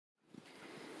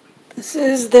This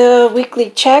is the weekly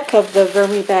check of the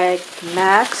VermiBag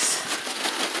Max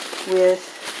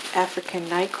with African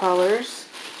night crawlers.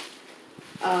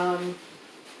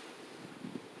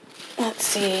 Let's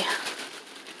see.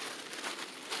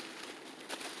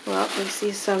 Well, we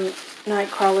see some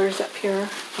night crawlers up here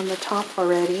on the top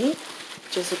already,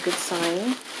 which is a good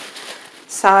sign.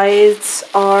 Sides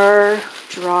are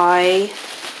dry,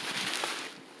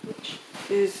 which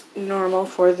is normal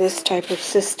for this type of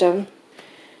system.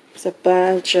 There's a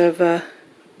bunch of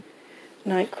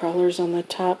night crawlers on the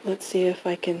top. Let's see if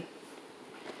I can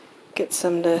get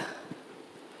some to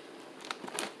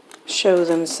show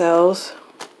themselves.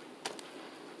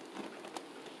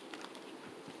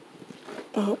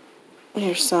 Oh,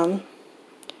 here's some.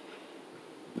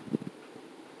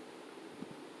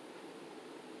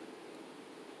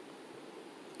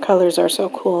 Colors are so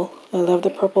cool. I love the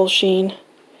purple sheen.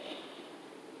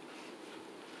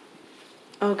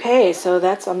 Okay, so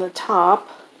that's on the top.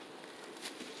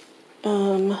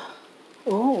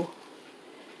 Oh,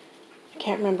 I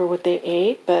can't remember what they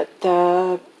ate, but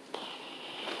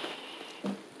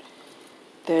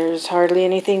there's hardly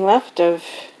anything left of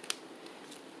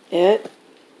it.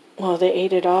 Well, they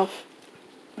ate it off.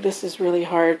 This is really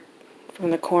hard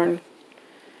from the corn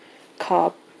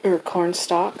cob or corn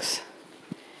stalks,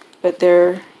 but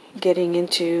they're getting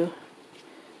into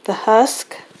the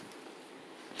husk.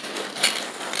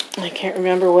 I can't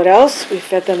remember what else we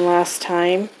fed them last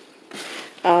time.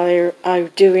 I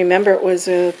do remember it was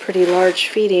a pretty large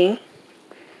feeding.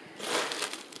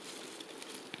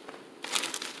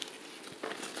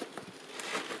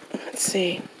 Let's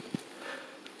see.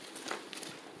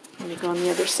 Let me go on the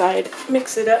other side,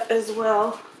 mix it up as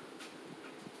well.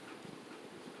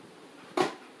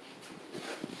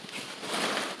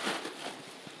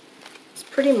 It's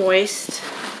pretty moist,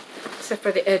 except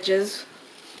for the edges.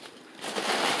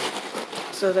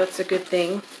 So that's a good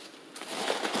thing.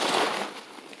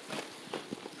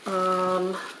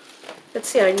 Let's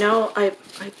see, I know I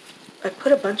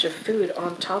put a bunch of food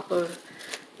on top of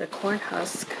the corn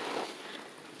husk,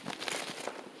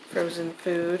 frozen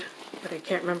food, but I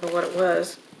can't remember what it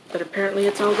was. But apparently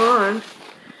it's all gone.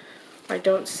 I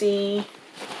don't see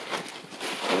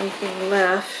anything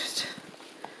left.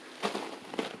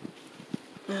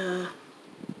 I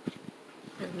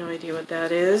have no idea what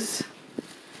that is.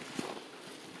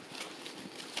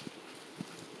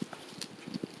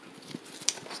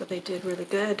 So they did really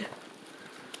good.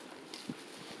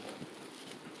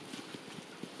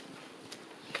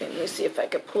 Okay, let me see if I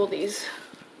could pull these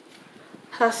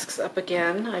husks up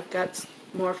again. I've got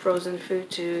more frozen food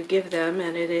to give them,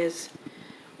 and it is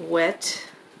wet.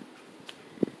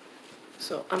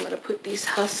 So I'm going to put these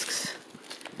husks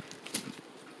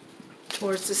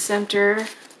towards the center.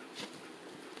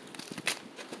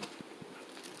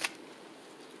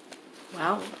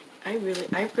 Wow,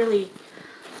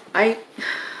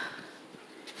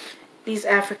 these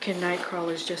African night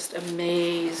crawlers just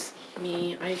amaze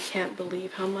me. I can't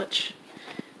believe how much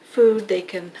food they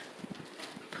can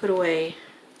put away.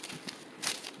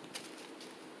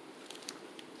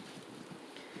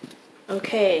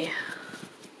 Okay,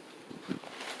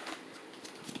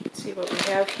 let's see what we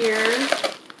have here.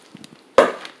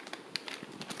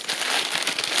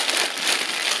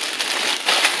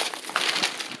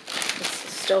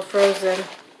 It's still frozen.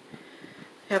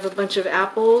 I have a bunch of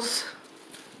apples.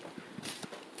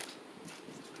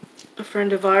 A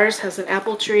friend of ours has an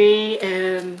apple tree,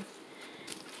 and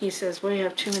he says, well, you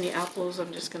have too many apples.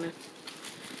 I'm just going to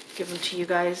give them to you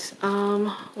guys.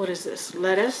 What is this?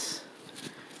 Lettuce.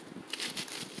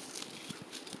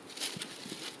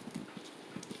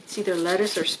 It's either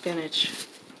lettuce or spinach.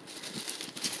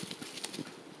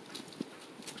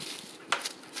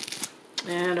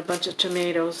 And a bunch of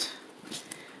tomatoes.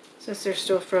 Since they're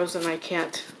still frozen, I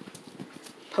can't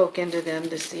poke into them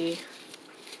to see.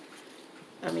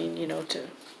 I mean, you know, to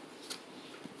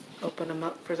open them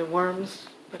up for the worms,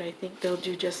 but I think they'll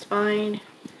do just fine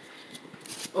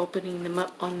opening them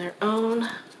up on their own.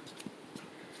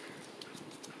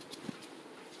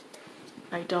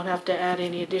 I don't have to add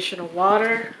any additional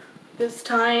water this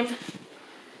time.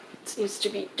 It seems to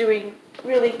be doing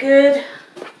really good.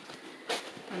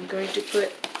 I'm going to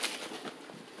put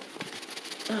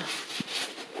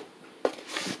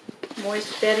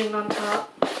moist bedding on top.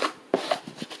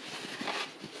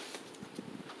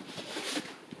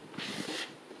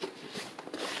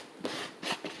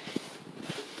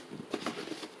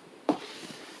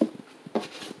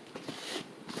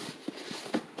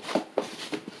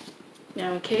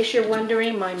 Now, in case you're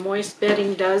wondering, my moist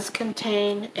bedding does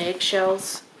contain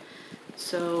eggshells,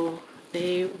 so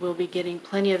they will be getting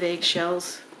plenty of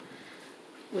eggshells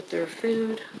with their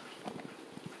food.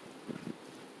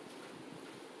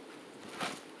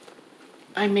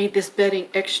 I made this bedding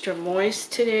extra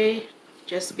moist today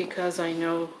just because I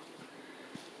know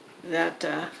that,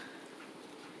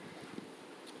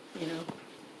 you know,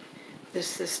 this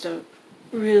system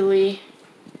really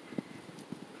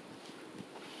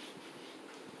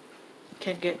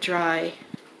can get dry.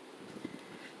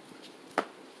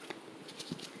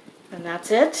 And that's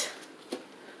it.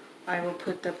 I will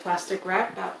put the plastic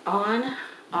wrap back on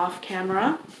off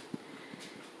camera.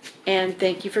 And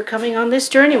thank you for coming on this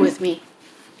journey with me.